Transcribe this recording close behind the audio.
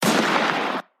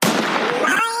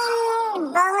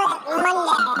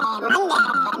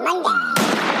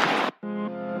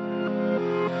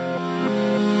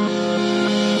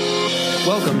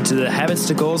Welcome to the Habits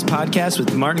to Goals podcast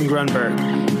with Martin Grunberg.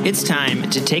 It's time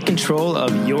to take control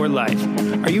of your life.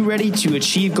 Are you ready to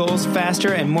achieve goals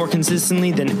faster and more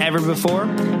consistently than ever before?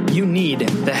 You need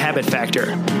the Habit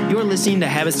Factor. You're listening to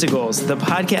Habits to Goals, the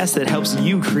podcast that helps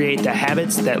you create the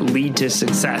habits that lead to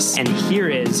success. And here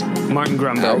is Martin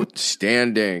Grunberg.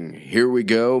 Outstanding. Here we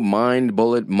go. Mind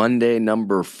Bullet Monday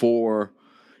number 4.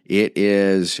 It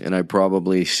is, and I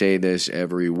probably say this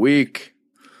every week.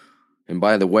 And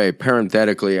by the way,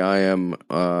 parenthetically, I am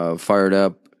fired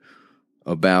up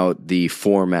about the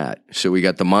format. So we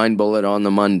got the Mind Bullet on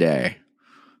the Monday,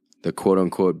 the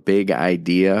quote-unquote big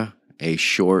idea, a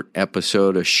short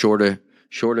episode, a shorter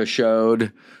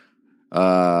showed,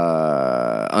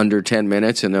 under 10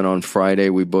 minutes. And then on Friday,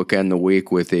 we bookend the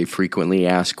week with a frequently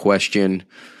asked question,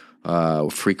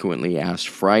 frequently asked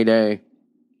Friday.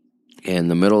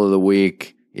 And the middle of the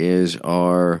week is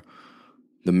our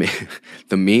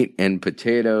the meat and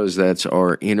potatoes. That's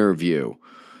our interview.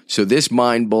 So this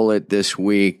Mind Bullet this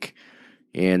week,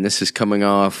 and this is coming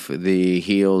off the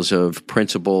heels of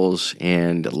Principles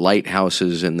and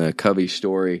Lighthouses in the Covey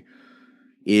story,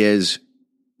 is,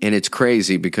 and it's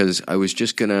crazy because I was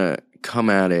just going to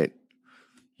come at it.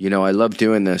 You know, I love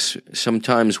doing this.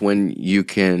 Sometimes when you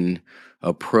can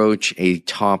approach a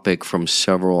topic from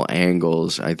several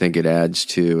angles, I think it adds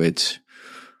to its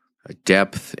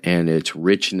depth and its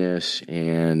richness,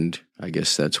 and I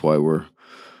guess that's why we're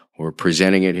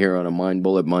presenting it here on a Mind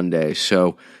Bullet Monday.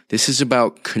 So this is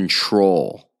about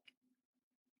control.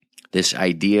 This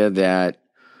idea that,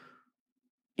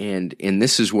 and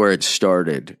this is where it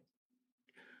started.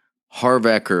 Harv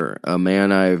Eker, a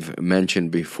man I've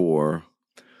mentioned before,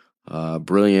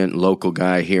 brilliant local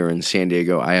guy here in San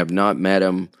Diego. I have not met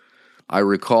him. I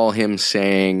recall him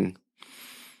saying,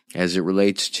 as it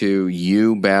relates to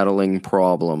you battling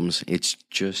problems, it's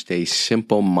just a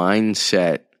simple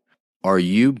mindset. Are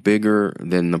you bigger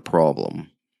than the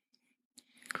problem?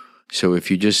 So if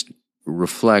you just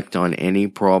reflect on any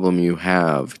problem you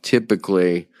have,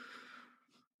 typically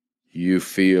you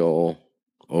feel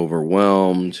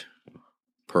overwhelmed,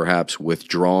 perhaps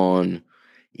withdrawn.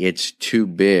 It's too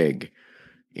big.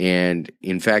 And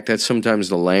in fact, that's sometimes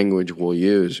the language we'll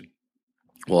use.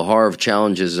 Well, Harv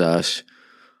challenges us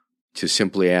to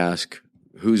simply ask,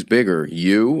 who's bigger,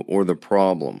 you or the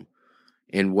problem?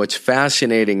 And what's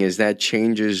fascinating is that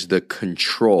changes the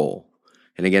control.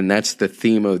 And again, that's the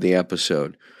theme of the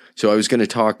episode. So I was going to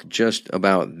talk just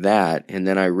about that. And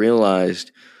then I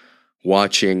realized,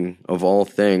 watching, of all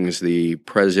things, the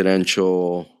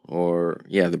presidential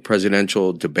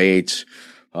debates,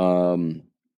 one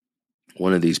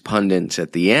of these pundits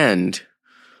at the end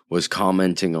was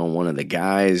commenting on one of the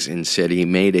guys and said he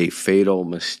made a fatal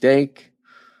mistake.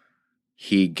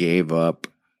 He gave up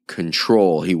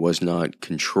control. He was not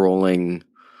controlling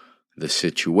the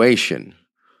situation.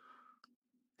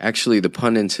 Actually, the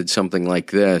pundit said something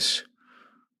like this: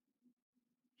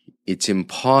 it's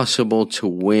impossible to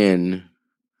win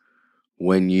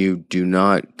when you do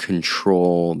not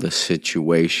control the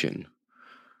situation.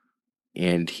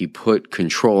 And he put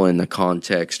control in the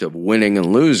context of winning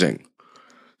and losing.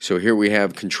 So here we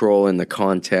have control in the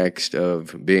context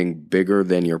of being bigger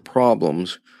than your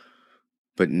problems.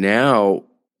 But now,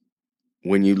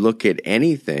 when you look at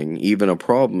anything, even a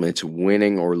problem, it's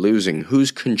winning or losing. Who's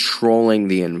controlling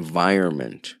the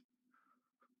environment?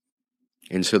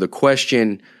 And so the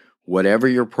question, whatever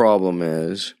your problem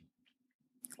is,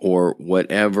 or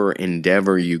whatever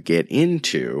endeavor you get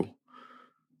into,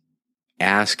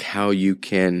 ask how you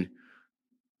can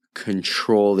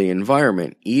control the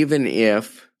environment, even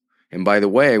if, and by the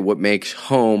way, what makes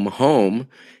home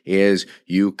is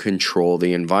you control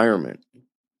the environment.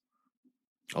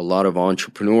 A lot of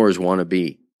entrepreneurs want to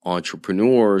be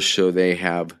entrepreneurs so they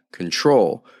have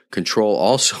control. Control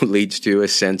also leads to a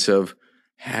sense of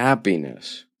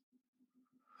happiness.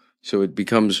 So it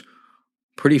becomes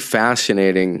pretty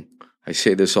fascinating. I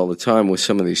say this all the time with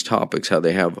some of these topics, how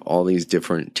they have all these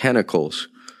different tentacles.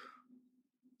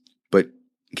 But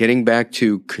getting back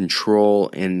to control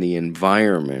in the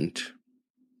environment,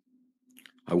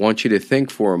 I want you to think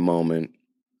for a moment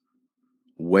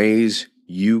ways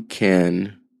you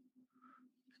can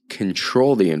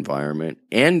control the environment,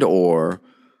 and or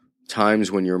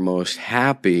times when you're most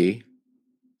happy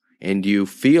and you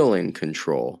feel in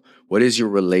control. What is your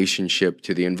relationship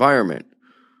to the environment?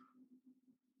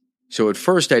 So at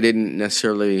first I didn't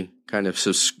necessarily kind of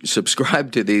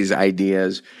subscribe to these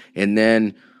ideas, and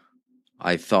then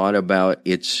I thought about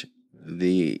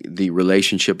the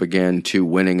relationship again to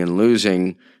winning and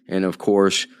losing. And of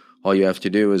course, all you have to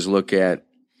do is look at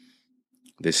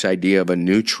this idea of a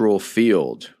neutral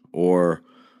field, or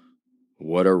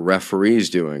What are referees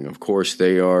doing? Of course,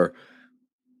 they are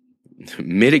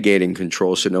mitigating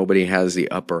control so nobody has the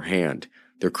upper hand.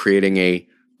 They're creating a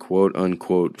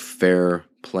quote-unquote fair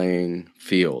playing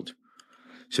field.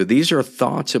 So these are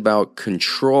thoughts about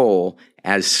control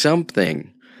as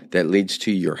something that leads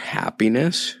to your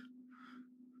happiness,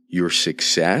 your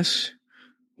success,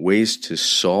 ways to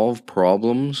solve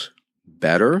problems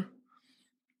better.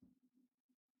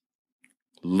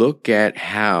 Look at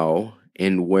how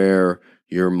and where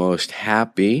you're most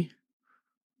happy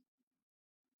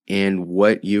and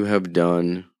what you have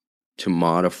done to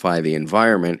modify the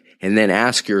environment, and then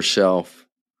ask yourself,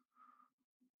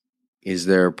 is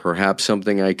there perhaps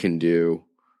something I can do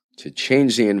to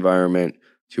change the environment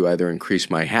to either increase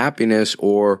my happiness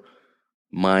or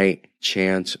my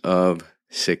chance of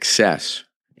success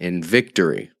and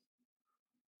victory?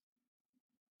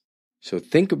 So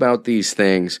think about these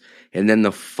things. And then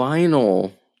the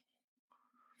final,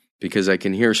 because I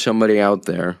can hear somebody out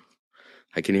there,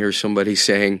 I can hear somebody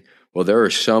saying, well, there are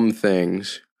some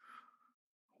things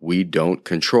we don't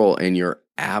control. And you're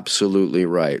absolutely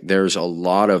right. There's a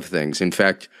lot of things. In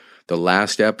fact, the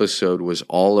last episode was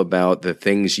all about the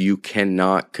things you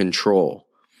cannot control,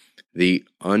 the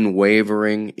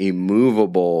unwavering,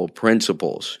 immovable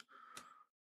principles.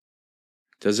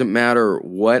 Doesn't matter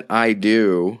what I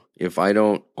do if I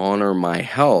don't honor my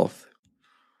health,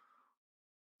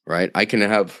 right? I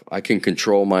can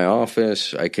control my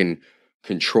office, I can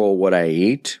control what I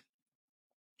eat,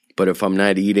 but if I'm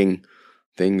not eating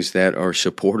things that are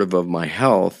supportive of my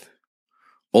health,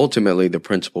 ultimately the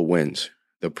principle wins.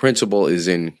 The principle is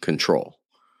in control.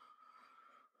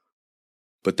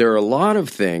 But there are a lot of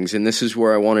things, and this is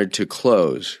where I wanted to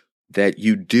close, that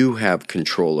you do have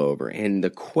control over. And the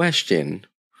question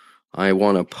I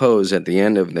want to pose at the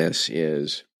end of this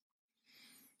is,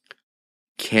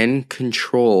 can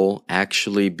control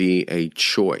actually be a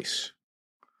choice?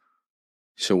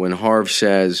 So when Harv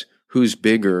says, who's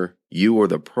bigger, you or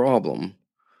the problem?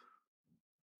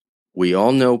 We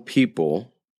all know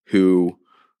people who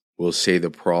will say the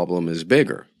problem is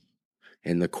bigger.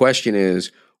 And the question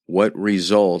is, what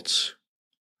results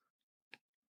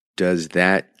does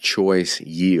that choice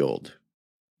yield?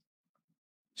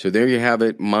 So there you have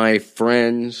it, my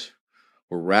friends.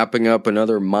 We're wrapping up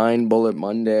another Mind Bullet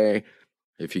Monday.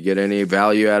 If you get any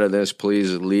value out of this,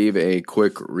 please leave a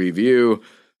quick review,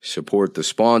 support the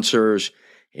sponsors,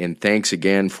 and thanks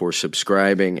again for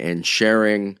subscribing and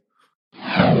sharing.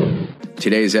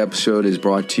 Today's episode is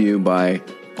brought to you by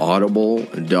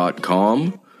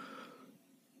Audible.com.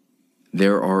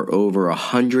 There are over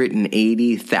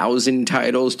 180,000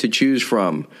 titles to choose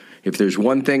from. If there's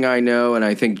one thing I know, and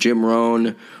I think Jim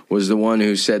Rohn was the one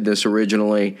who said this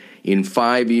originally, in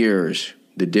 5 years,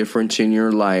 the difference in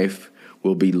your life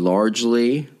will be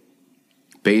largely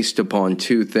based upon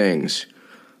two things: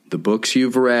 the books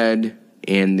you've read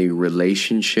and the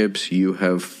relationships you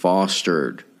have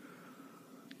fostered.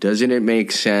 Doesn't it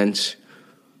make sense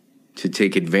to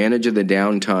take advantage of the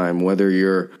downtime, whether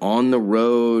you're on the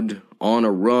road, on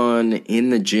a run, in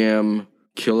the gym,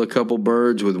 kill a couple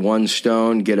birds with one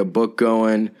stone, get a book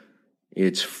going?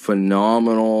 It's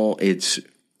phenomenal.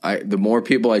 The more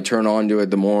people I turn on to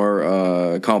it, the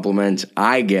more compliments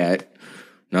I get.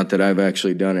 Not that I've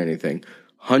actually done anything.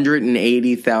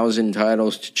 180,000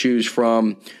 titles to choose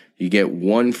from. You get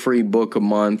one free book a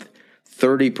month,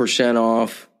 30%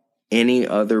 off any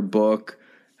other book.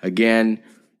 Again,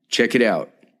 check it out.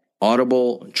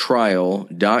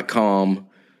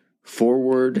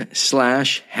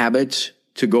 audibletrial.com/habits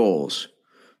to goals.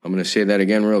 I'm going to say that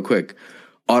again real quick.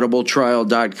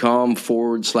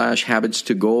 audibletrial.com/habits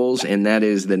to goals. And that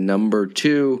is the number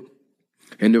 2.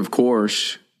 And of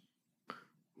course,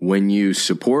 when you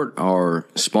support our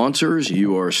sponsors,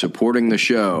 you are supporting the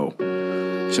show.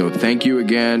 So thank you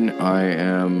again. I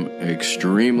am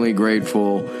extremely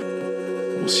grateful.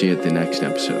 We'll see you at the next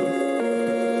episode.